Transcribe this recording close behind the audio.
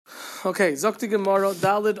Okay, Zokti Gemara,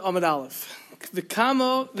 Dalid Amid Aleph.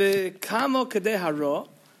 V'kamo kadei haro.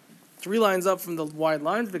 3 lines up from the wide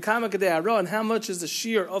lines. V'kamo kadei haro, and how much is the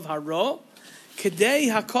shear of haro?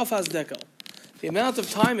 Kadei hakof hasdekel. The amount of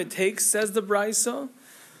time it takes, says the Brisa.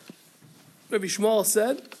 Rabbi Shmuel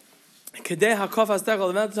said, kadei hakof hasdekel, the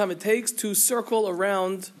amount of time it takes to circle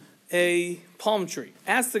around a palm tree.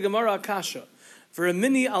 Ask the Gemara Akasha. For a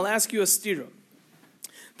mini, I'll ask you a stira.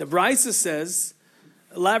 The Brisa says,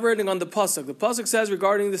 elaborating on the pasuk says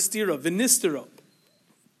regarding the stira, v'nistira,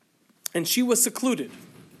 and she was secluded.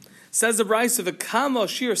 Says the Brisa, v'kama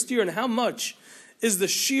shear stira, and how much is the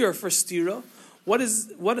shear for stira?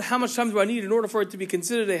 How much time do I need in order for it to be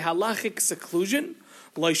considered a halachic seclusion?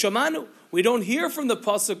 Lo shamanu. We don't hear from the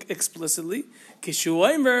pasuk explicitly.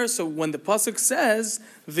 Kishu, so when the pasuk says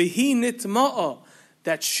v'hi nitma'a,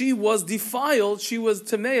 that she was defiled, she was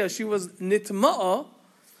tameya, she was nitma'a,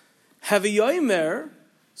 haviyomer.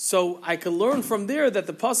 So I can learn from there that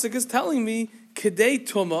the pasuk is telling me kedei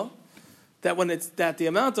tuma, that the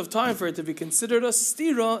amount of time for it to be considered a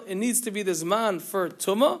stira, it needs to be the zman for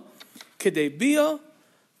tuma, kedei bia,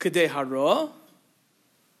 kedei hara.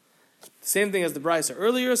 Same thing as the Brisa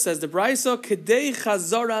earlier, says the Brisa, kedei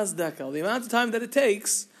chazaras dekel, the amount of time that it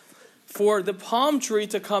takes for the palm tree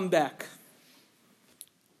to come back,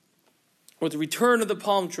 or the return of the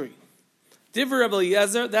palm tree. Divrei Rabbi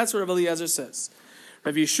Eliezer, that's what Rabbi Eliezer says.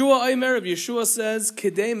 Rabbi Yeshua says,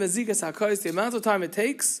 kedei mezikas hakos, the amount of time it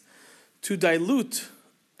takes to dilute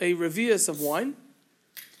a revius of wine.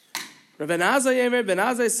 Rabbi Ben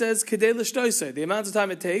Azai says, kedei l'shtoisei, the amount of time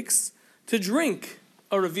it takes to drink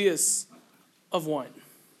a revius of wine.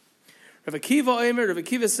 Rabbi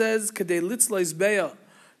Kiva says, kedei litzlois beya,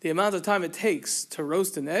 the amount of time it takes to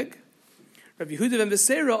roast an egg. Rabbi Yehuda ben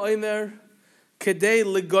Beseira kedei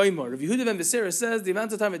legoimor. Rabbi Yehuda ben Beseira says the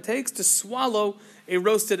amount of time it takes to swallow a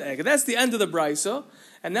roasted egg. And that's the end of the Brisa.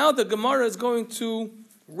 And now the Gemara is going to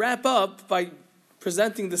wrap up by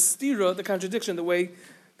presenting the stira, the contradiction, the way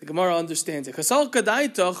the Gemara understands it. Kasal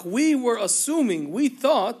kadaitach, we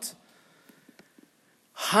thought,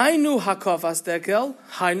 hainu hakof astekel,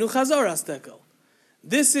 hainu chazar astekel.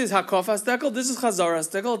 This is hakof astekel, this is chazar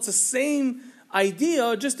astekel. It's the same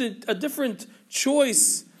idea, just a different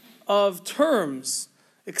choice of terms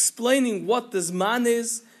explaining what the zman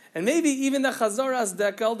is, and maybe even the chazar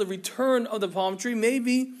asdekel, the return of the palm tree,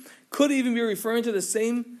 maybe could even be referring to the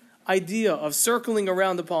same idea of circling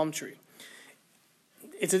around the palm tree.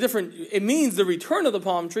 It means the return of the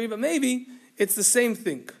palm tree, but maybe it's the same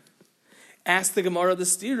thing. Ask the Gemara the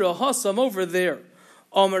stira, Hasam over there.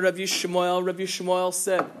 Omer Rabbi Shmuel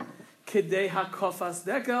said, kedei hakof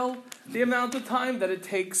asdekel, the amount of time that it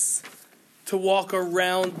takes to walk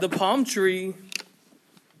around the palm tree.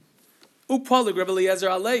 Upalig Rabbi Eliezer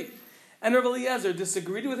alei, and Rabbi Eliezer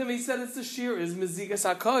disagreed with him. He said it's the shear is mezigas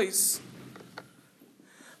hakos.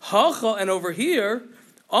 Hacha, and over here,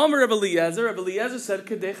 Amar Rabbi Eliezer said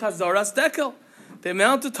kedei chazar asdekel, the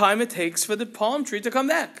amount of time it takes for the palm tree to come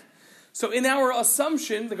back. So in our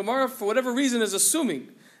assumption, the Gemara, for whatever reason, is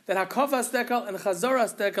assuming that hakof asdekel and chazar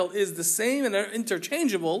asdekel is the same and are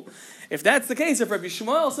interchangeable. If that's the case, if Rabbi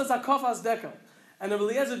Shmuel says hakof asdekel and Rabbi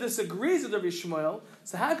Eliezer disagrees with Rabbi Shmuel,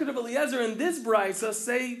 so how could Rabbi Eliezer in this brisa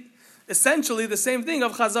say essentially the same thing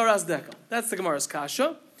of chazar asdekel? That's the Gemara's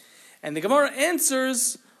kasha. And the Gemara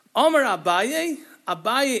answers, Amar Abaye.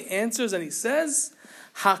 Abaye answers and he says,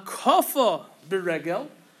 hakofa beregel.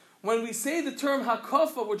 When we say the term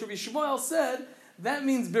hakofa, which Rabbi Shmuel said, that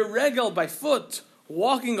means beregel, by foot,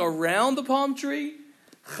 walking around the palm tree.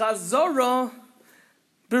 Chazara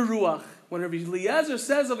beruach. When Rabbi Eliezer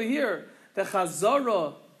says over here that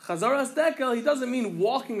chazara asdekel, he doesn't mean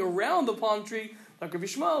walking around the palm tree like Rabbi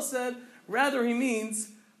Shmuel said. Rather, he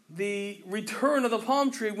means the return of the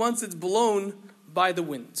palm tree once it's blown by the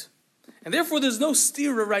wind. And therefore, there's no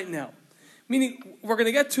stira right now. Meaning, we're going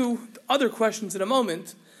to get to other questions in a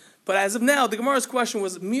moment. But as of now, the Gemara's question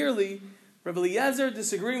was merely Rabbi Eliezer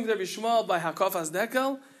disagreeing with Rabbi Shmuel by hakof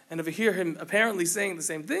asdekel, and over here him apparently saying the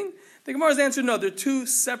same thing. The Gemara's answer, no, they're two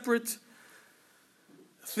separate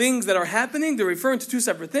things that are happening. They're referring to two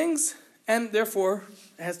separate things, and therefore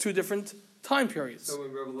it has two different time periods. So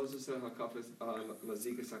when Rabbi Eliezer said hakof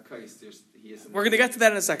mazikas hakais, he is. We're going to get to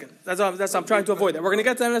that in a second. I'm trying to avoid that. We're going to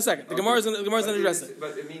get to that in a second. The Gemara's going to address it.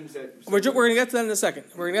 But it means that we're going to get to that in a second.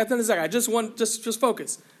 I just want just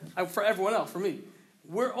focus. For everyone else, for me.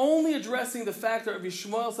 We're only addressing the fact that Rabbi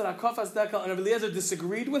Shmuel said hakof asdekel and Rabbi Eliezer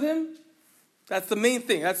disagreed with him. That's the main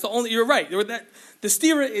thing. That's the only. You're right. The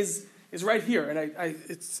stira is right here, and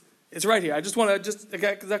it's right here. I just want to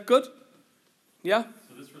okay, is that good? Yeah.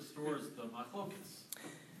 So this restores the machlokas.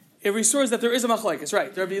 It restores that there is a machlekes,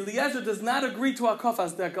 right? Rabbi Eliezer does not agree to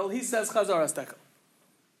akafas dekel. He says chazaras dekel.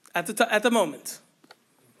 At the moment.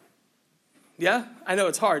 Yeah? I know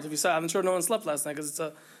it's hard. If you say, I'm sure no one slept last night because it's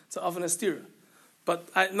an oven astira. But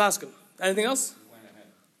I'm asking. Anything else?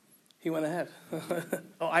 He went ahead.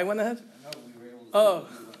 Oh, I went ahead? No, we were able to.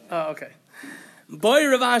 Oh, okay. Boy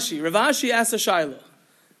Rav Ashi. Rav Ashi asked a shaila.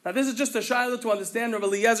 Now this is just a shaila to understand Rabbi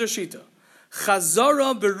Eliezer Shita.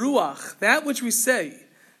 Chazara beruach, that which we say,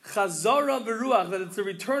 Chazara beruach, that it's the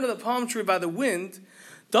return of the palm tree by the wind.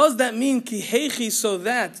 Does that mean kihechi, so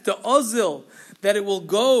that the ozil, that it will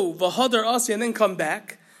go v'hadar asi and then come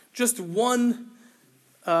back? Just one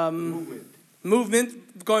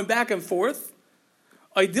movement going back and forth.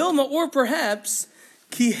 Idilma, or perhaps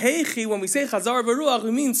kihechi, when we say chazar beruach,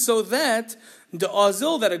 we mean so that the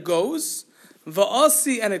ozil, that it goes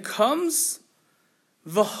v'asi and it comes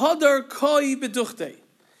v'hadar koi beduchte.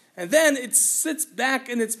 And then it sits back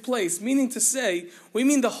in its place, meaning to say, we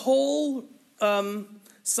mean the whole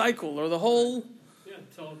cycle, or the whole... Yeah,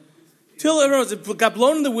 till it got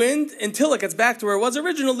blown in the wind, until it gets back to where it was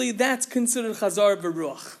originally, that's considered chazar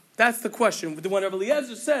beruach. That's the question. When Rabbi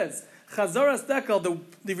Eliezer says, chazar astekel,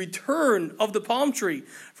 the return of the palm tree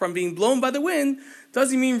from being blown by the wind,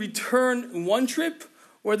 does he mean return one trip,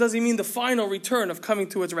 or does he mean the final return of coming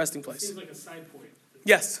to its resting place? Seems like a side point.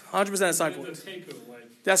 Yes, 100% a side point.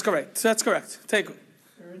 That's correct. That's correct. Take it.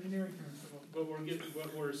 They're engineering terms. But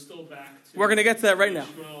we're still back to... We're going to get to that right now.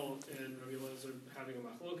 Ishmael and Rabbi Eliezer having a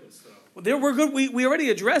machlokas, though. Well, we're good. We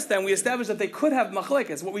already addressed that, and we established that they could have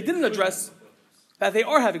machlekes. What we didn't address, that they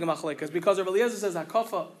are having a machlekes, because Rabbi Eliezer says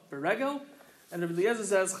hakafa beregel, and Rabbi Eliezer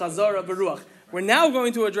says chazara beruach. We're now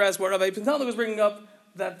going to address what Rabbi Pintalda was bringing up,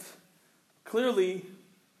 that clearly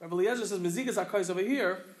Rabbi Eliezer says mezigas hakais over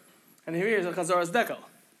here, and here is a chazara dekel.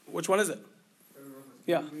 Which one is it?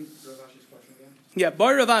 Yeah. Yeah,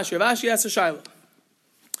 Bar Rav Ashi. Rav Ashi asks a shaila.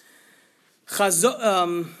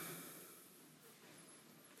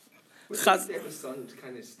 Would they have some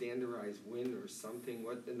kind of standardized wind or something?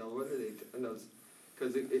 What are they?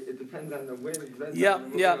 Because it depends on the wind.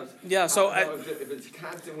 Yeah. So if it's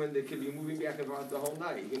constant wind, it could be moving back and forth the whole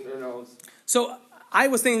night. So I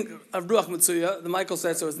was thinking of Ruach Mitzuya. The Michael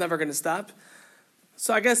said so. It's never going to stop.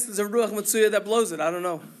 So I guess there's a Ruach Mitzuya that blows it. I don't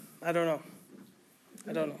know.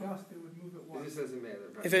 This doesn't matter.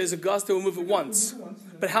 Right? If it is a gust, it will move it once.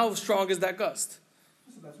 But how strong is that gust?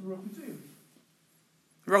 So that's Ruach Mitzuyah.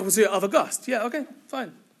 Ruach Mitzuya of a gust. Yeah, okay,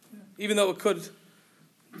 fine. Even though it could,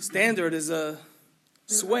 standard is a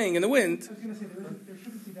swaying in the wind. I was going to say, there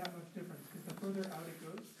shouldn't be that much difference, because the further out it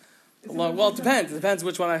goes... Well, it depends. It depends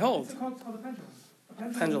which one I hold. It's called a pendulum.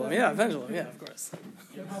 Pendulum, yeah, of course.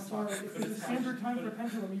 And how far, if there's a standard time for a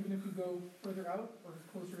pendulum, even if you go further out or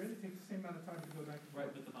closer in, it takes the same amount of time to go back. Right,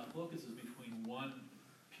 but the machlokes is between one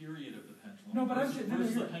period of the pendulum No, but I'm versus, saying,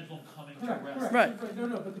 versus the pendulum coming to rest. Correct. Right. No,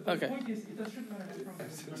 but the Okay. point is, it shouldn't matter how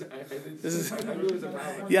strong it is. This is- I knew it was a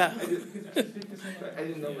problem. Yeah. I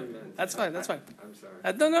didn't know what it meant. That's fine. I'm sorry.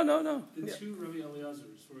 No. The Yeah. two Rabbi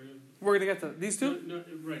Eliezers, We're going to get to these two.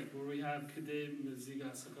 right, where we have Kadeh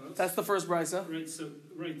Mezigas Hakos. That's the first brisa. Right, so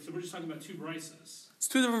we're just talking about two brisas. It's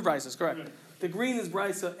two different brises, correct. Right. The green is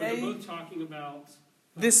brisa But they're A. both talking about...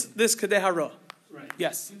 This Kadeh Hara. Right.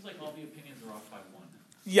 Yes. Seems like all the opinions are off by one.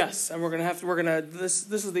 Yes, and we're gonna this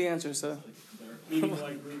is the answer, so Meaning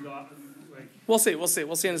like we got... we'll see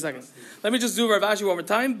in a second. Let me just do Rav Ashi one more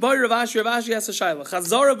time. Boy Rav Ashi has a shaila.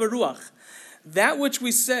 Chazara beruach. That which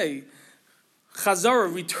we say,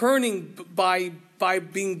 Chazara, returning by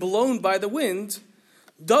being blown by the wind,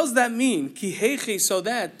 does that mean kihechi, so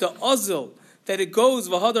that the ozil, that it goes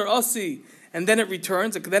v'hadar asi, and then it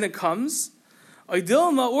returns, then it comes?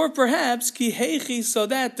 Idilma, or perhaps kihechi, so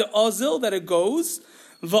that the ozil, that it goes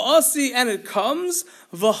v'asi, and it comes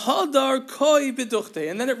v'hadar koi beduchte,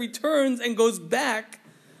 and then it returns and goes back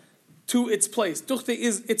to its place. Duchte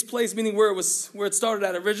is its place, meaning where it started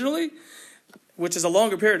at originally, which is a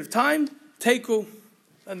longer period of time. Teiku,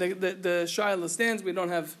 and the shaila stands. We don't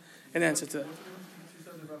have an answer to that.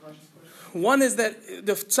 One is that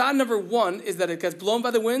the tzad number one is that it gets blown by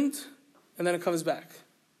the wind, and then it comes back.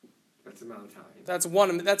 That's the amount of time. That's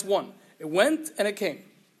one. It went and it came.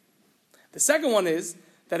 The second one is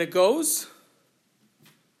that it goes,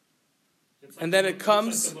 and then it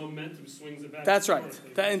comes. Like the momentum swings it back. That's right.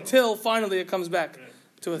 Until finally it comes back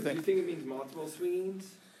to a Do you thing. think it means multiple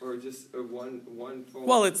swingings? Or just one full...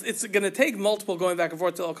 Well, it's going to take multiple going back and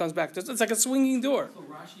forth till it comes back. It's like a swinging door. So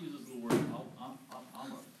Rashi uses the word alaf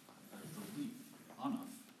as the leaf, anaf.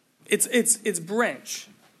 It's branch.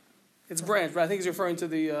 It's branch, but I think he's referring to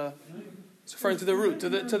the root, to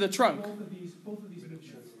the trunk. Both of these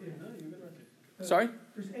features. Sorry?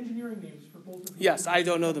 There's A engineering names for both of these. Yes, I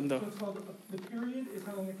don't know them So though. it's called, the period is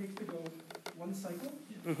how long it takes to go one cycle.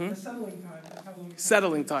 Mm-hmm. The settling time is how long it takes.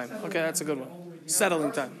 Settling time. Settling Okay, that's a good to one. get all the way down. Settling There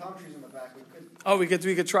are time. some palm trees in the back. We could, Oh, we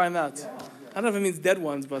could try them out. I don't know if it means dead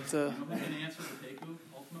ones, but You know who can answer the Teku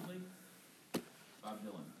ultimately? Bob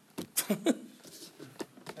Dylan.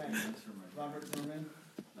 thanks. Answer my- Robert Zimmerman.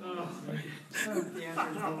 Oh, The answer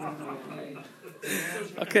is Dylan.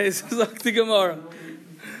 okay. So Zakti Gemara.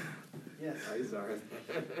 Yes. I'm sorry.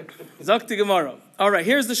 Zakti Gemara. All right,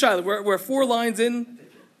 here's the shayla. We're 4 lines in.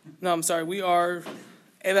 No, I'm sorry. We are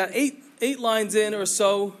about eight lines in or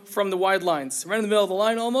so from the wide lines. Right in the middle of the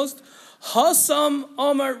line almost. Hasam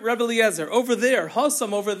Amar Rebbe Eliezer. Over there.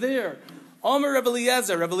 Hasam over there. Amar Rebbe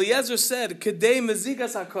Eliezer. Rebbe Eliezer said, Kedei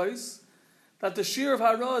mezigas hakois, that the shear of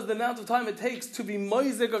hara is the amount of time it takes to be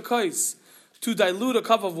moizeg a kois, to dilute a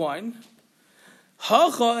cup of wine.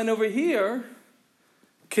 Hacha, and over here,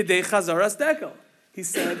 Kedei chazaras dekel. He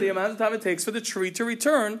said the amount of time it takes for the tree to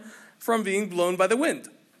return from being blown by the wind.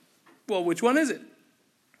 Well, which one is it?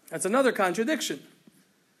 That's another contradiction.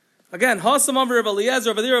 Again, Hasam Amar Rebbe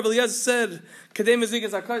Eliezer, over there Rebbe Eliezer said, Kedei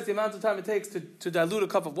mezigas hakois, the amount of time it takes to dilute a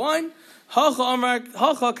cup of wine. Hacha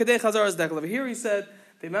Kedei chazaras dekel. Over here he said,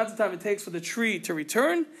 the amount of time it takes for the tree to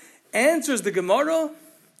return. Answers the Gemara,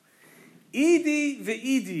 Idi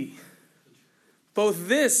ve'idi. Both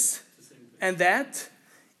this and that.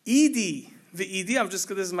 Idi ve'idi. This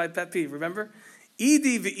is my pet peeve, remember?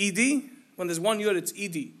 Idi ve'idi. When there's one yud, it's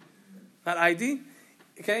idi. Not ID.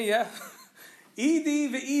 Okay, yeah.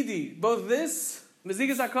 Idi ve'idi. Both this,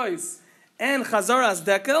 mezigas hakois, and chazaras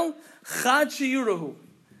dekel, chad shiyurahu.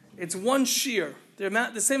 It's one shear.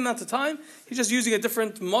 The same amount of time. He's just using a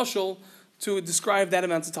different mashal to describe that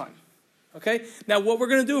amount of time. Okay? Now, what we're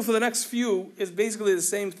going to do for the next few is basically the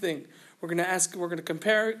same thing. We're going to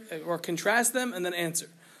compare or contrast them and then answer.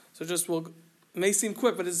 So it may seem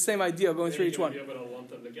quick, but it's the same idea of going through each one. You're able to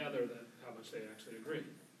lump them together, that how much they actually agree.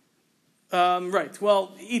 Right.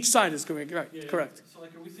 Well, each side is correct. Right. Yeah, yeah. Correct. So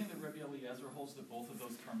like, are we saying that Rebbe Eliezer holds that both of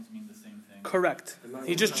those terms mean the same thing? Correct.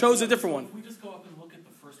 He just chose a different one. If we just go up and look at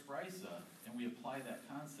the first brisa and we apply that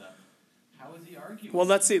concept, how is he arguing? Well,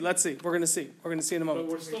 let's see. We're going to see. We're going to see in a But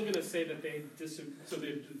moment. we're still going to say that they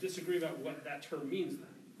disagree about what that term means then.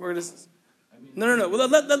 We're going to. I mean, No. Well,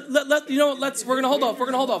 let you know. We're going to hold off.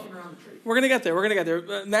 We're going to get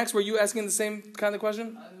there. Max, were you asking the same kind of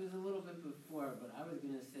question? I was a little bit before, but I was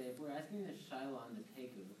going to say, if we're asking the Shiloh on the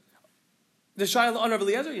Teku, The Shiloh on Rebbe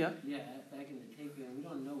Eliezer, yeah. back in the Teku, and we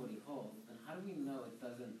don't know what he holds, then how do we know it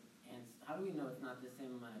doesn't answer? How do we know it's not the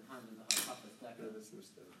same amount of time as the Hakafas Dekel?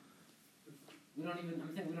 We don't even,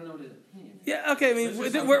 I'm saying we don't know what his opinion is. Yeah. Okay. I mean,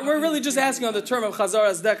 we're really just asking on the term of Chazar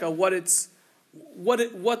Azdeka what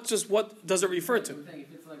does it refer to? I'm saying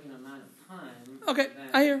if it's like an amount of time. Okay, then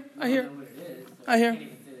I hear. we don't know what it is, so I hear. we can't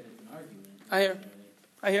even say that it's an argument.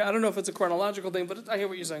 I hear. I don't know if it's a chronological thing, but I hear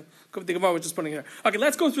what you're saying. The Gemara was just putting it here. Okay,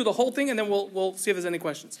 let's go through the whole thing and then we'll see if there's any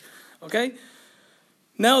questions. Okay.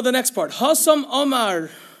 Now the next part. Hasam Amar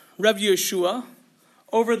Rav Yeshua.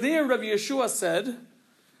 Over there, Rav Yeshua said,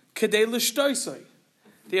 Kedei l'shtoisai,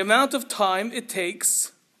 the amount of time it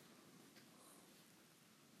takes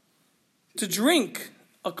to drink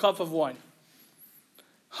a cup of wine.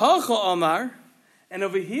 Hacha Amar, and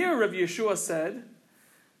over here Rav Yeshua said,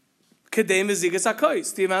 Kedei mezigas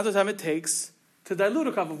hakois, the amount of time it takes to dilute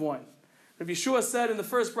a cup of wine. Rav Yeshua said in the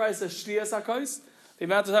first brisa, Shtiyas hakois, the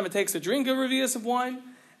amount of time it takes to drink a revius of wine.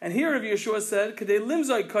 And here Rav Yeshua said, Kedei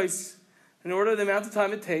limzai kois, in order the amount of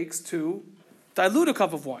time it takes to dilute a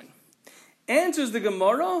cup of wine. Answers the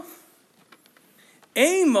Gemara,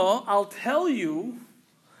 Ema, I'll tell you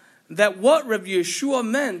that what Rav Yeshua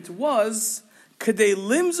meant was Kedei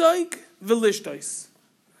limzaik v'lishtais.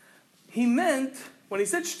 He meant, when he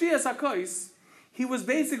said Shtiyas hakois, he was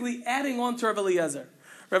basically adding on to Rav Eliezer.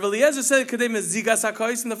 Rav Eliezer said Kedei mezigas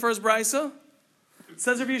hakois in the first brisa. It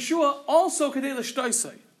says Rav Yeshua also Kedei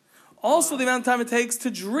l'shtoisai. Also the amount of time it takes to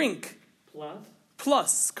drink.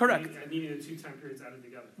 Plus, correct. I needed the 2 time periods added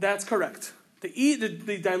together. That's correct.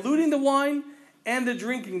 The diluting the wine and the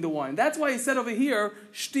drinking the wine. That's why he said over here,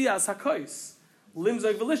 Shtiyas hakois.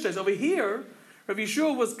 Limzak v'lishtais. Over here, Rav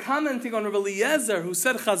Yeshua was commenting on Rav Eliezer, who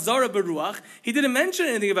said Chazara beruach. He didn't mention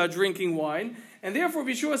anything about drinking wine, and therefore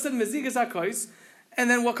Rav Yeshua said Mezigas hakois, and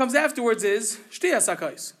then what comes afterwards is Shtiyas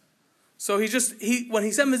hakois. So when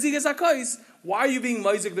he said Mezigas hakois, why are you being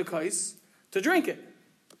Mezik the kois? To drink it.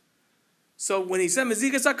 So when he said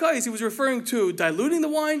Mezigas hakois, he was referring to diluting the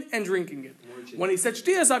wine and drinking it. When he said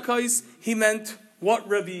Shtiyas hakois, he meant what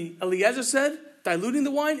Rabbi Eliezer said, diluting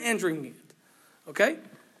the wine and drinking it. Okay?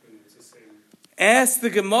 It's the same. Ask the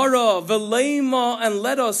Gemara, V'leima, and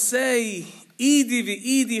let us say, Idi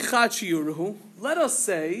v'idi chachiyuruhu. Let us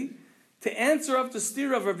say, to answer up the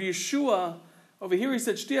steer of Rabbi Yeshua, over here he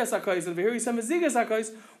said Shtiyas HaKais, over here he said Mezigas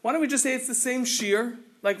HaKais, why don't we just say it's the same shear,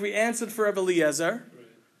 like we answered for Rabbi Eliezer?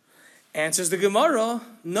 Answers the Gemara,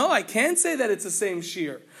 no, I can't say that it's the same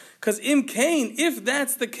shear. Because Im Kain, if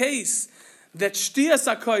that's the case, that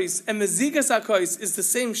Shtiyas HaKais and Mezigas HaKais is the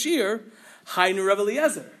same shear, Hainu Rabbi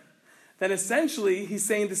Eliezer. Then essentially he's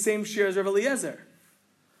saying the same shear as Rabbi Eliezer.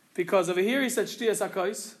 Because over here he said Shtiyas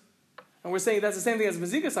HaKais, and we're saying that's the same thing as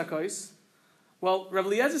Mezigas HaKais. Well, Rabbi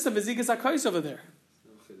Eliezer said Mezigas HaKais over there.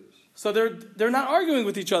 So they're not arguing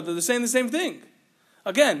with each other. They're saying the same thing.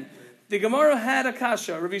 Again, the Gemara had a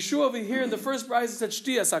kasha. Rabbi Yeshua over here in the first brayso said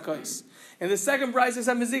Shtiyas HaKais. In the second brayso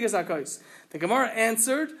said Mezigas HaKais. The Gemara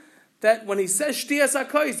answered that when he says Shtiyas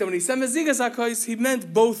HaKais and when he said Mezigas HaKais, he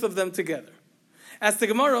meant both of them together. As the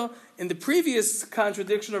Gemara, in the previous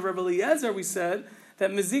contradiction of Rabbi Eliezer, we said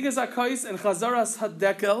that Mezigas HaKais and Chazaras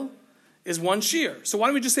HaDekel is one shear. So why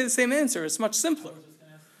don't we just say the same answer? It's much simpler.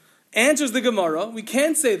 Answers the Gemara, we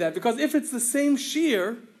can't say that because if it's the same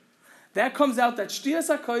shear, that comes out that Shtiyas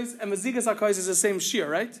HaKais and Mezigas HaKais is the same shear,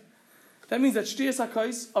 right? That means that Shtiyas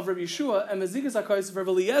HaKais of Rabbi Yeshua and Mezigas HaKais of Rabbi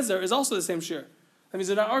Eliezer is also the same shear. That means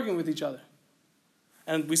they're not arguing with each other.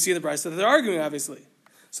 And we see in the brayso that they're arguing, obviously.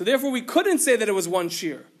 So therefore we couldn't say that it was one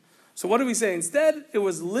shear. So what do we say instead? It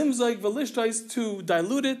was limzoik v'lishtais, to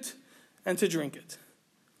dilute it and to drink it.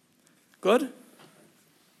 Good?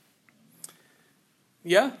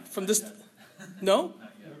 Yeah? From this... No?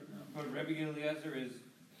 But Rabbi Eliezer is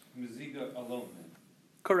Meziga alone then.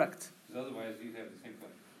 Correct. Because otherwise you'd have the same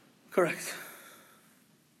question. Correct.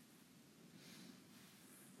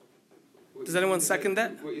 Does anyone second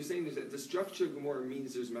that? What you're saying is that the structure of Gemara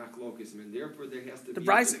means there's machlokes, and therefore there has to The be...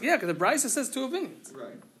 brayso, yeah, because the brayso says two opinions.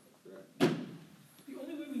 Right. The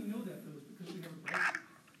only way we know that, though, is because we have a brayso.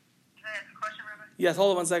 Can I ask a question, Rabbi? Yes,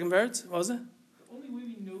 hold on 1 second, Barrett. What was it? The only way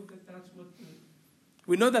we know that that's what the...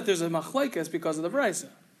 We know that there's a machlokes because of the brayso.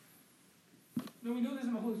 No, we know there's a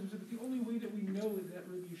machlokes, but the only way that we know is that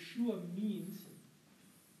Rabbi Yeshua means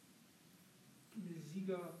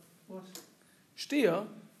Meziga plus... Shtia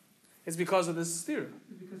is because of this steer.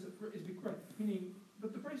 Because it's correct. Meaning,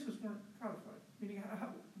 but the braysos weren't codified. Meaning, how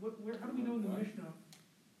do we know in the Mishnah?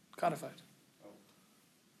 Codified.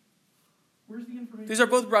 Where's the information? These are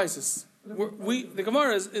both braysos. The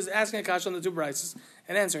Gemara is asking a kasha on the two braysos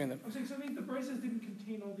and answering them. I'm saying, so I think the braysos didn't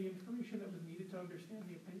contain all the information that was needed to understand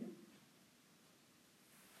the opinion?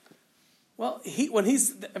 Well, when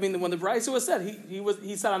the brayso was said,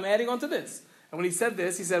 he said, I'm adding on to this. And when he said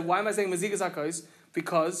this, he said, why am I saying Mezigas HaKais?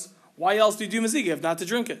 Because why else do you do Meziga if not to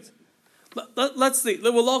drink it? Let's see.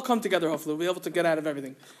 We'll all come together, hopefully. We'll be able to get out of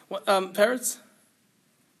everything. Parrots?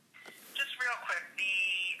 Just real quick,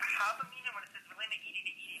 the Havamina, when it says Velena Edi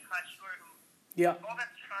to Edi Chashurhu, Yeah. all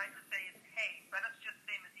that's trying to say is, hey, let us just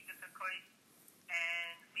say Mezigas HaKais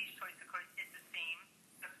and Lish Toys HaKais is the same.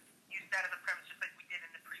 Just use that as a premise, just like we did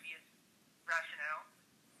in the previous rationale.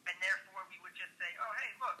 And therefore, we would just say, oh,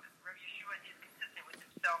 hey, look, Rabbi Yeshua is consistent with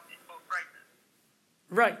himself in both prices.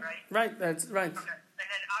 Right. That's right. Okay. And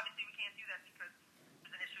then obviously we can't do that because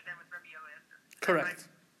there's an issue then with Rabbi Eliezer. Correct.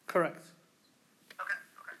 Correct. Okay.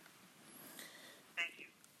 Thank you.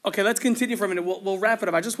 Okay, let's continue for a minute. We'll wrap it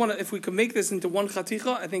up. I just want to, if we can make this into one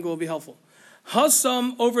chaticha, I think it will be helpful.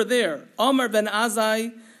 Hassam over there, Amar ben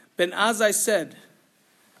Azai said,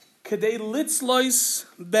 Kedei litzlois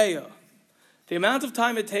beya, the amount of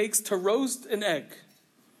time it takes to roast an egg.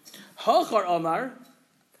 Hachar Amar,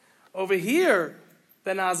 over here,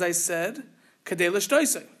 Ben Azai said, Kedei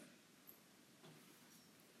l'shtoisei,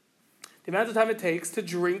 the amount of time it takes to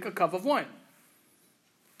drink a cup of wine,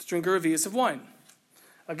 to drink a revius of wine.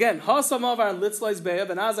 Again, Hasam Avar Litzlois Beya,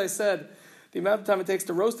 Ben Azai said, the amount of time it takes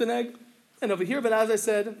to roast an egg. And over here, Ben Azai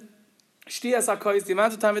said, Shtiyas HaKais, the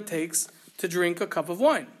amount of time it takes to drink a cup of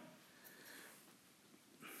wine.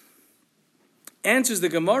 Answers the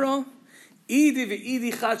Gemara, Idi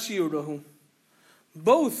v'idi chachiyurahu.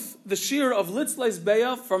 Both the shear of Litzlois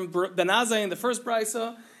Beya from Ben Azai in the first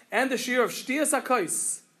brayso and the shear of Shtiyas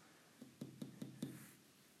HaKais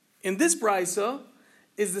in this brayso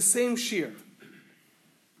is the same shear.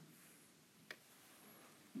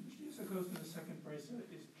 Goes to the second brayso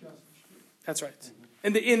is just shear. That's right.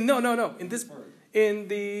 In the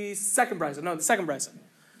second brayso.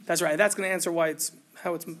 That's right. That's going to answer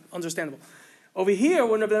how it's understandable. Over here,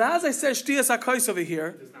 when Rabbi Azai says Shtiyas HaKais over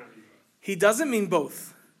here, he doesn't mean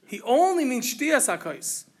both. He only means Shtiyas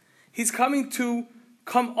HaKais. He's come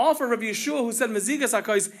off of Rabbi Yeshua who said Mezigas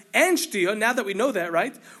HaKais and Shtiyah. Now that we know that,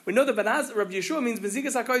 right? We know that Rabbi Yeshua means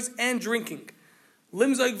Mezigas HaKais and drinking.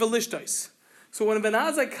 Limzoig v'lishtais. So when Ben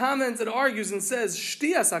Azai comments and argues and says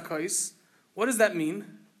Shtiyas HaKos, what does that mean?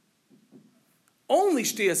 Only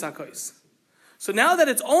Shtiyas HaKos. So now that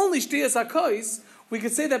it's only Shtiyas HaKos, we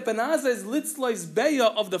could say that Ben Azai's Litzlois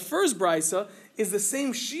Beya of the first brisa is the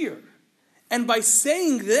same shear. And by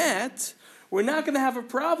saying that, we're not going to have a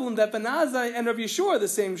problem that Ben Azai and Rav Yeshua are the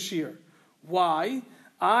same shear. Why?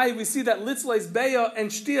 We see that Litzlois Beya and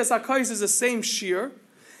Shtiyas HaKos is the same shear.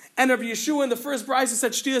 And Rav Yeshua in the first brisa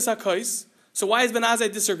said Shtiyas HaKos. So why is Ben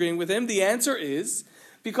Azai disagreeing with him? The answer is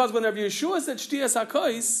because when Rav Yeshua said Shtiyas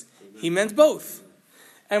HaKos, he meant both.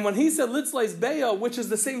 And when he said Litzlois Beya, which is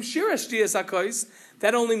the same shear as Shtiyas HaKos,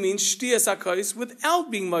 that only means Shtiyas HaKos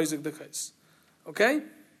without being Moizuk the Kos. Okay?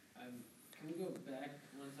 Can we go back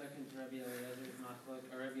 1 second to Rabbi Eliezer's machlok,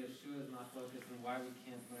 or Rabbi Yeshua's machlok, and why we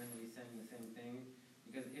can't learn that he's saying the same thing?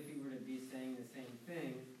 Because if he were to be saying the same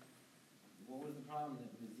thing, what was the problem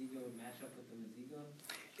that Meziga would match up with the Meziga?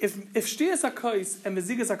 If Shtiyas HaKos and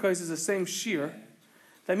Mezigas HaKos is the same shear,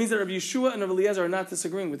 that means that Rabbi Yeshua and Rabbi Eliezer are not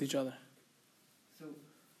disagreeing with each other. So,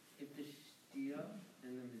 if the Shtia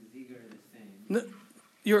and the Meziga are the same... No,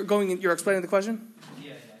 you're explaining the question?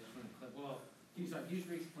 Yeah, I just want to clip. Well, can you just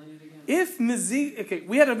re-explain it again? If Mezig, okay,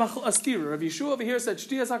 we had a stira. Rabbi Yeshua over here said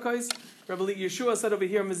Shtiyas HaKos. Rabbi Yeshua said over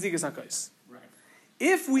here Mezigas HaKos. Right.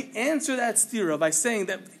 If we answer that stira by saying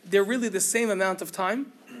that they're really the same amount of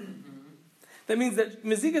time, that means that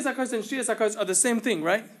Mezigas HaKos and Shtiyas HaKos are the same thing,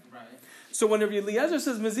 right? Right. So when Rabbi Eliezer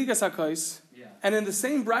says Mezigas HaKos, Yeah. and in the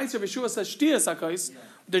same brayso Rabbi Yeshua says Shtiyas HaKos, Yeah.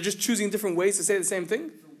 they're just choosing different ways to say the same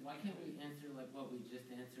thing? So why can't we answer like what we just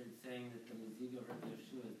answered, saying that the Meziga of Rabbi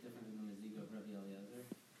Yeshua is different than the Meziga of Rabbi Eliezer?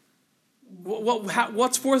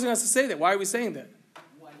 What's forcing us to say that? Why are we saying that?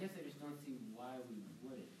 Well, I guess I just don't see why we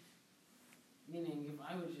wouldn't. Meaning, if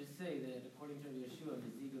I would just say that according to Rabbi Yeshua,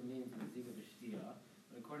 Meziga means Meziga B'Shtia,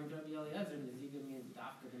 but according to Rabbi Eliezer, Meziga means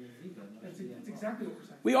Dafka the Meziga. That's exactly what we're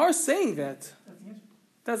saying. We are saying that.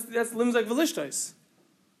 That's the answer. That's limzak velishtais. So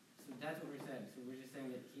that's what we're saying. So we're just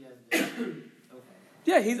saying that he has the... Okay.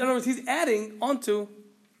 Yeah, in other words, he's adding onto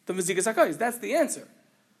the Mezigas HaKos. That's the answer.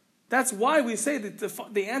 That's why we say that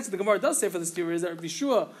the answer the Gemara does say for this theory is that Rabbi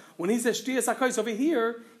Yeshua, when he says Shtiyas HaKos over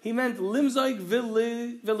here, he meant limzak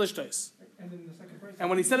velishtais. And then the second price. And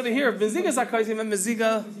when he said over here, Mezigas HaKos, he meant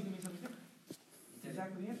Meziga. Meziga means something different.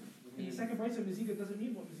 Exactly the answer. In the second price of Meziga doesn't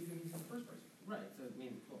mean what Meziga means in the first price. Right, so it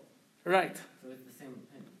means full. Right. So it's the same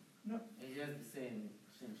opinion. No. And he has the same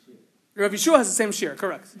sheet. Rabbi Yeshua has the same shear,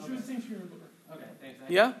 correct. Yeshua is the same shear. Okay, thanks.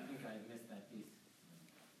 Yeah? I think I missed that piece.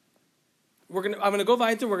 I'm gonna go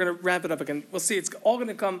weiter. We're gonna wrap it up again. We'll see. It's all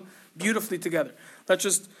gonna come beautifully together. Let's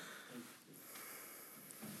just.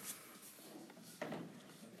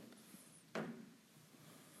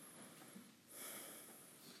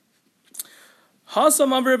 Hasam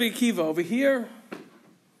Amar Rabbi Akiva over here.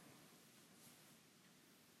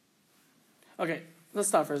 Okay, let's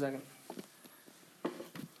stop for a second.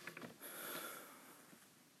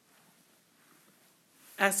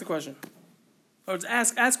 Ask the question, or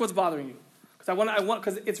ask what's bothering you,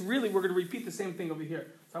 because it's really we're going to repeat the same thing over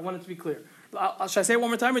here. So I want it to be clear. Should I say it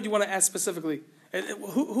one more time, or do you want to ask specifically?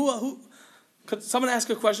 Who could someone ask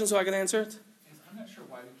a question so I can answer it? I'm not sure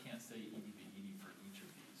why we can't say ED for each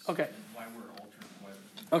of these. Okay. And why we're altering.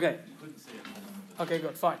 Okay. You couldn't say it all in the Okay,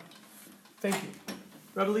 good, fine. Thank you.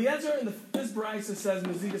 Rabbi Eliezer in this brisa says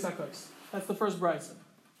Mezigas HaKos. That's the first brisa.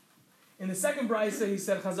 In the second brisa, he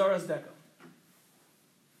said Chazaras Deka.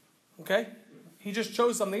 Okay? He just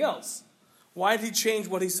chose something else. Why did he change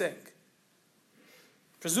what he's saying?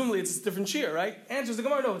 Presumably it's a different shear, right? Answers the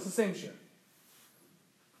Gemara, no, it's the same shear.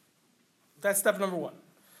 That's step number one.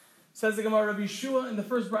 Says the Gemara, Rabbi Yeshua in the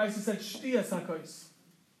first brisa said Shtiyas HaKos.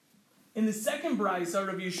 In the second brisa,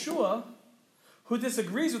 Rabbi Yeshua, who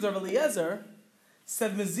disagrees with Rabbi Eliezer,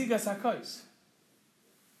 said Mezigas HaKos.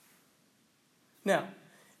 Now,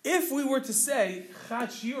 if we were to say Chat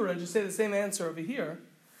Shiura and just say the same answer over here,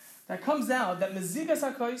 that comes out that Mezigas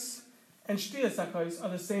HaKos and Shtiyas HaKos are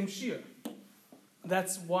the same shear.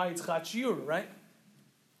 That's why it's Chat Shiura, right?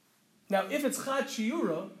 Now, if it's Chat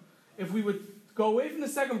Shiura, if we would go away from the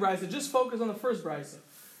second brisa, just focus on the first brisa.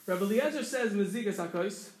 Rabbi Eliezer says Mezigas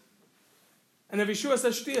HaKos, and Rabbi Yeshua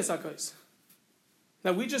says Shtiyas HaKos.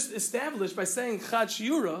 Now, we just established by saying Chat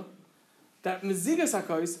Shiura that Mezigas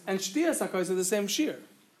HaKos and Shtiyas HaKos are the same shear.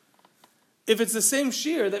 If it's the same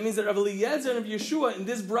shear, that means that Rabbi Eliezer and Rabbi Yeshua in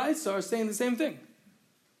this brisa are saying the same thing,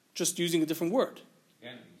 just using a different word.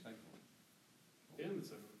 And the second.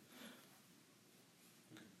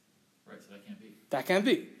 Right, so that can't be. That can't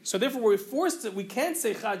be. So therefore, we're forced to, we can't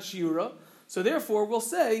say Chad Shiura, so therefore we'll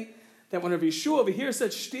say that when Rabbi Yeshua over here said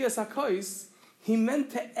Shtiyas HaKos, he meant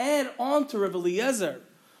to add on to Rabbi Eliezer,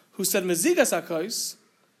 who said mezigas hakos,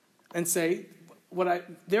 and say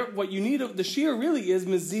what you need of the shear really is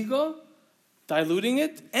meziga, diluting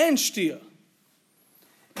it, and shtia.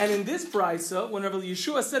 And in this brisa, whenever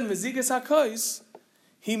Yeshua said mezigas hakos,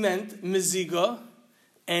 he meant meziga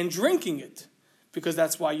and drinking it, because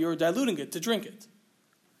that's why you're diluting it, to drink it.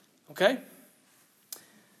 Okay?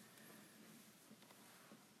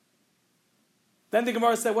 Then the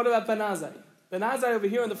Gemara said, what about Ben Azai? Ben Azai over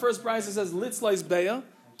here in the first brisa says litzlais beya,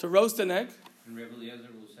 to roast an egg. And Rebbe Eliezer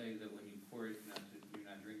will say that when you pour it, you're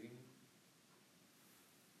not drinking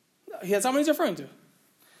it? That's how many he's referring to.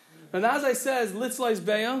 Ben Azai says litzlais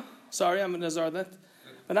beya. Sorry, I'm going to nazar that.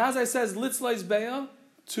 Ben Azai says litzlais beya,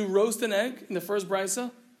 to roast an egg in the first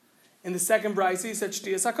brisa. In the second brisa, he said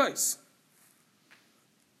shtiyas hakos.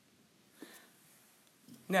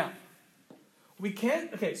 Now, we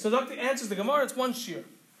can't. Okay, so the answer is the Gemara. It's one shear.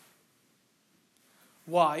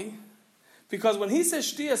 Why? Because when he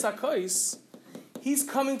says shtiyas hakos, he's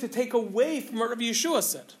coming to take away from what Rabbi Yeshua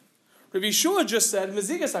said. Rabbi Yeshua just said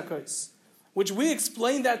mezigas hakos, which we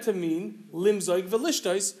explained that to mean limzoig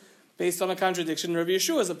v'lishtos, based on a contradiction in Rabbi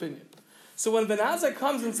Yeshua's opinion. So when Ben Azai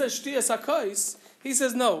comes and says shtiyas hakos, he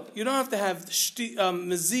says no, you don't have to have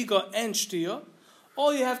meziga and shtia.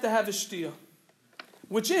 All you have to have is shtia,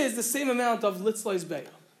 which is the same amount of litzlais beya.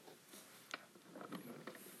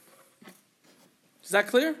 Is that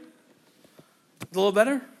clear? A little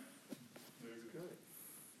better?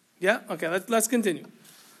 Yeah? Okay, let's continue.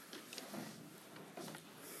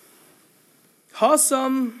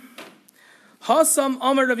 Hasam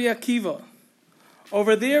Amar Rabbi Akiva.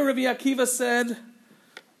 Over there, Rabbi Akiva said,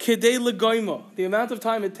 Kedei legoima, the amount of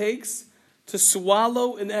time it takes to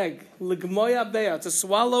swallow an egg. Legmoya beya, to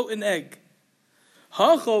swallow an egg.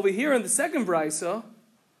 Hach, over here in the second brisa,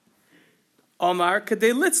 Amar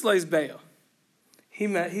Kedei litzlais beya.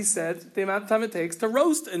 He said the amount of time it takes to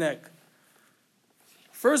roast an egg.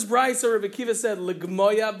 First brisa, Rabbi Akiva said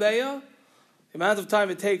legmoya beya, the amount of time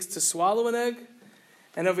it takes to swallow an egg.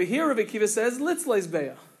 And over here, Rabbi Akiva says litzlais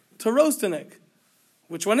beya, to roast an egg.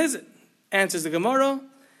 Which one is it? Answers the Gemara.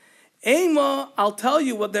 Ema, I'll tell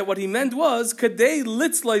you what he meant was kadei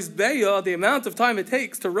litzlais beya, the amount of time it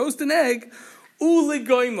takes to roast an egg,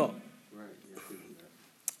 uligoima,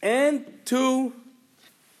 and to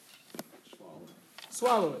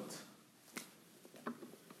swallow it.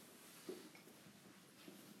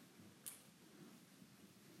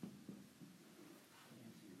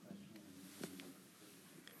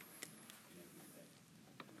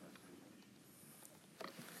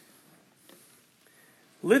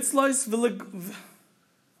 Litzlois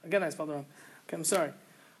again I spelled it wrong. Okay, I'm sorry.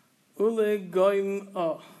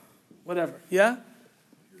 Ulegoim whatever. Yeah?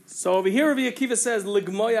 So over here Rabbi Akiva says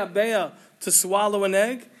ligmoya beya, to swallow an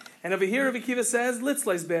egg, and over here Rabbi Akiva says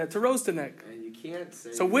litzlois beya, to roast an egg. And you can't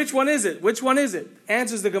say. So which one is it? Which one is it?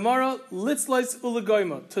 Answers the Gemara, litzlois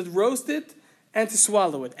ulegoima, to roast it and to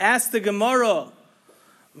swallow it. Ask the Gemara,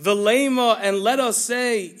 v'leima, and let us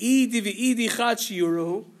say idi v'idi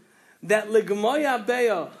chachiuru, that ligmoya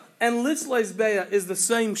beya and litzlais beya is the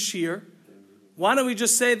same shear. Why don't we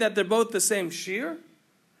just say that they're both the same shear?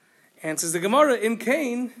 Answers the Gemara, in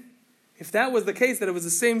Cain, if that was the case, that it was the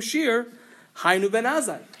same shear, hainu ben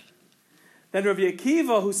Azai. Then Rabbi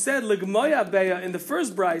Akiva, who said ligmoya beya in the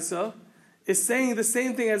first brisa, is saying the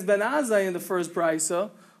same thing as ben Azai in the first brisa,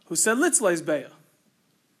 who said litzlais beya.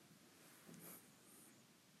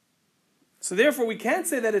 So therefore, we can't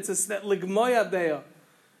say that it's that ligmoya beya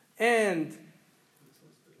and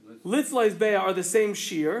litzlais beya are the same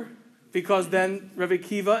shear, because then Rabbi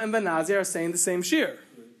Akiva and Ben Azai are saying the same shear.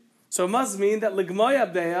 So it must mean that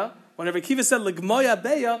ligmoya beya, when Rabbi Akiva said ligmoya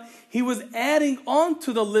beya, he was adding on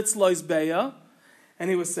to the litzlais beya, and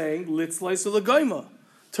he was saying litzlais ulegoima,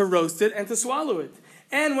 to roast it and to swallow it.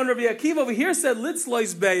 And when Rabbi Akiva over here said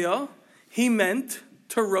litzlais beya, he meant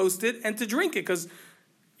to roast it and to drink it, because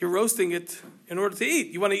you're roasting it in order to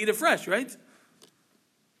eat. You want to eat it fresh, right?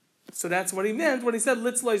 So that's what he meant when he said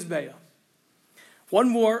litzlais beya. One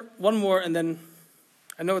more, and then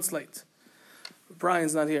I know it's late.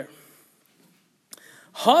 Brian's not here.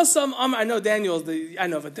 Hasam Amar, I know Daniel's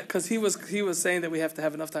because he was saying that we have to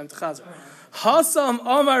have enough time to chazer. Hasam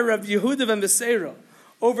Amar Rabbi Yehuda ben Beseira.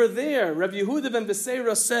 Over there, Rabbi Yehuda ben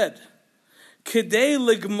Beseira said, Kedei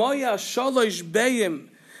ligmoya shalosh beyim,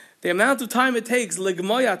 the amount of time it takes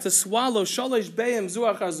ligmoya to swallow shalosh beyim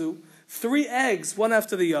zuach hazu, 3 eggs, one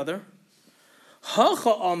after the other. Hacha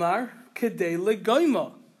Amar kedei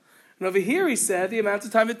legoima. And over here he said the amount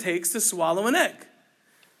of time it takes to swallow an egg.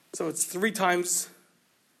 So it's 3 times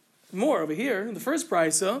more. Over here, in the first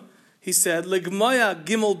brisa, he said legmoya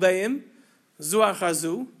gimel beim zuach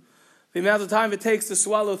hazu, the amount of time it takes to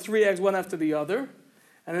swallow 3 eggs one after the other.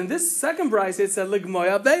 And in this second brayso, it said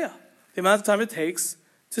ligmoya beya, the amount of time it takes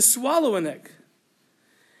to swallow an egg.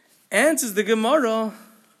 Answers the Gemara,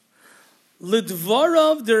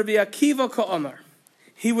 lidvarav de Rabbi Akiva ka'amar.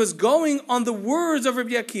 He was going on the words of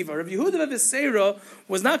Rabbi Akiva. Rabbi Yehuda ben Beseira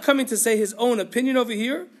was not coming to say his own opinion over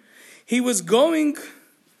here. He was going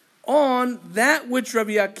on that which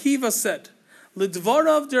Rabbi Akiva said.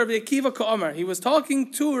 Lidvarav de Rabbi Akiva ka'amar. He was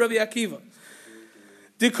talking to Rabbi Akiva.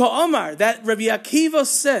 The ka'amar, that Rabbi Akiva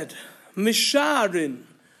said, misharin,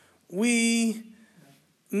 we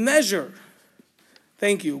measure.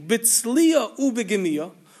 Thank you. Bitzliya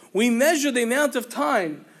ubegemiya. We measure the amount of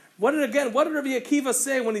time. What did Rabbi Akiva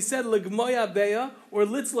say when he said ligmoya beya or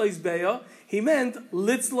litzlois beya? He meant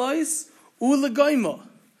litzlois ulegoima,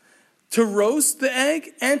 to roast the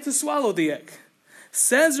egg and to swallow the egg.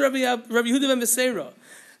 Says Rabbi Yehuda ben Beseira,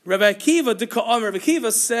 Rabbi Akiva de Ka'am, Rabbi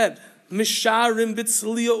Akiva said, misharim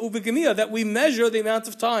bitzliya ubegemiya, that we measure the amount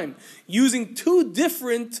of time using 2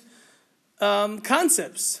 different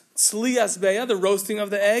concepts. Tzliyas beya, the roasting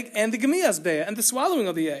of the egg, and the gemiyas beya, and the swallowing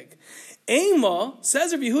of the egg. Ema,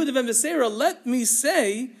 says Rabbi Yehuda ben Beseira, let me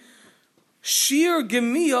say, shir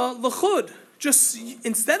gemiya l'chud. Just,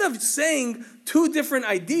 instead of saying 2 different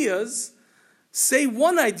ideas, say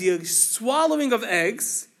one idea, swallowing of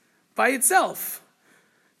eggs by itself.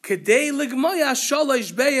 Kedei ligmaya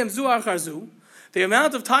shalosh beyem zu achar zu. The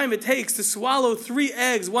amount of time it takes to swallow 3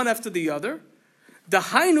 eggs one after the other. The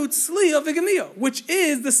hainu tzliya v'gemiya, which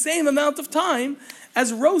is the same amount of time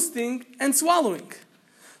as roasting and swallowing.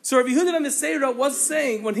 So Rabbi Yehuda ben Beseira was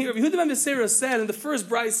saying, when Rabbi Yehuda ben Beseira said in the first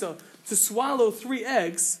brayso to swallow 3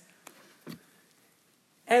 eggs,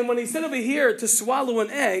 and when he said over here to swallow an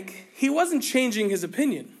egg, he wasn't changing his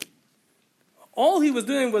opinion. All he was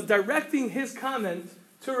doing was directing his comment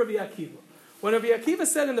to Rabbi Akiva. When Rabbi Akiva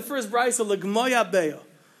said in the first brayso, legmoya beya,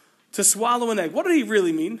 to swallow an egg, what did he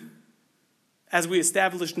really mean? As we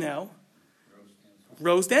established now,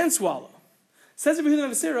 roast and swallow. Says Rabbi Yehuda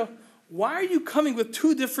ben Beseira, why are you coming with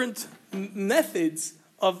 2 different methods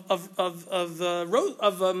of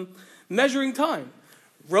measuring time?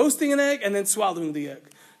 Roasting an egg and then swallowing the egg.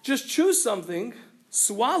 Just choose something,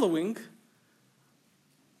 swallowing,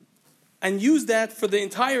 and use that for the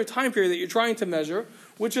entire time period that you're trying to measure,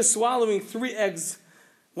 which is swallowing 3 eggs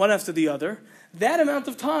one after the other. That amount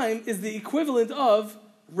of time is the equivalent of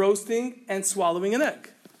roasting and swallowing an egg.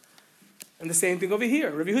 And the same thing over here.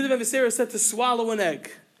 Rabbi Yehuda ben Beseira said to swallow an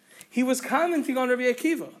egg. He was commenting on Rabbi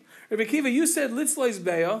Akiva. Rabbi Akiva, you said litzlois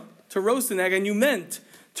beya, to roast an egg, and you meant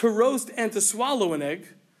to roast and to swallow an egg.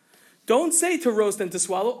 Don't say to roast and to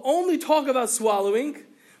swallow. Only talk about swallowing,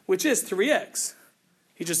 which is 3 eggs.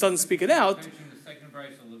 He just doesn't speak it out. The second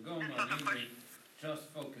brayso, legoma, usually just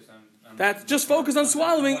focus on That's just focus on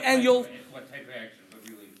swallowing, and you'll. What type of action, but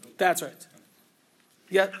really. That's right.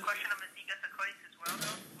 Yeah. The question of Mazigas Akois as well,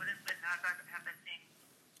 though, would it have that same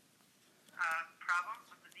problem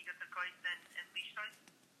with Mazigas Akois and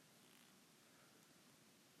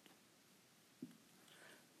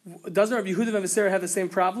Lishtois? Doesn't Rabbi Yehuda ben Beseira have the same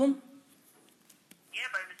problem? Yeah,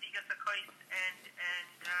 by Mazigas Akois and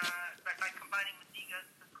by combining Mazigas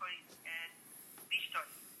Akois and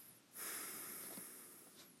Lishtois.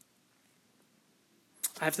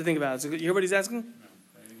 I have to think about it. So you hear what he's asking?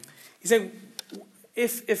 He's saying,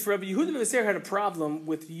 if Rabbi Yehuda ben Beseira had a problem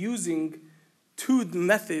with using 2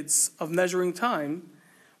 methods of measuring time,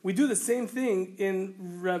 we do the same thing in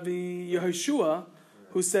Rabbi Yehoshua,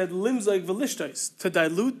 who said limzog v'lishtais, to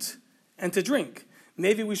dilute and to drink.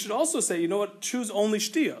 Maybe we should also say, you know what, choose only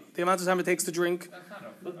shtia, the amount of time it takes to drink.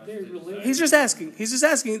 But they're related. He's just asking,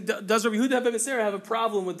 does Rabbi Yehuda ben Beseira have a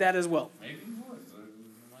problem with that as well? Maybe he would, but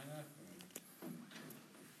why not?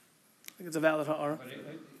 I think it's a valid ha'ara. But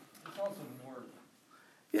it's also more.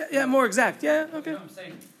 Yeah, more exact. Yeah, You okay. know what I'm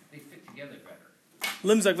saying? They fit together better.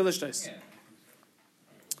 Limzog v'lishtais. Yeah.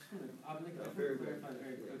 I'll make a Very good. clarify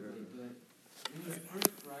very quickly.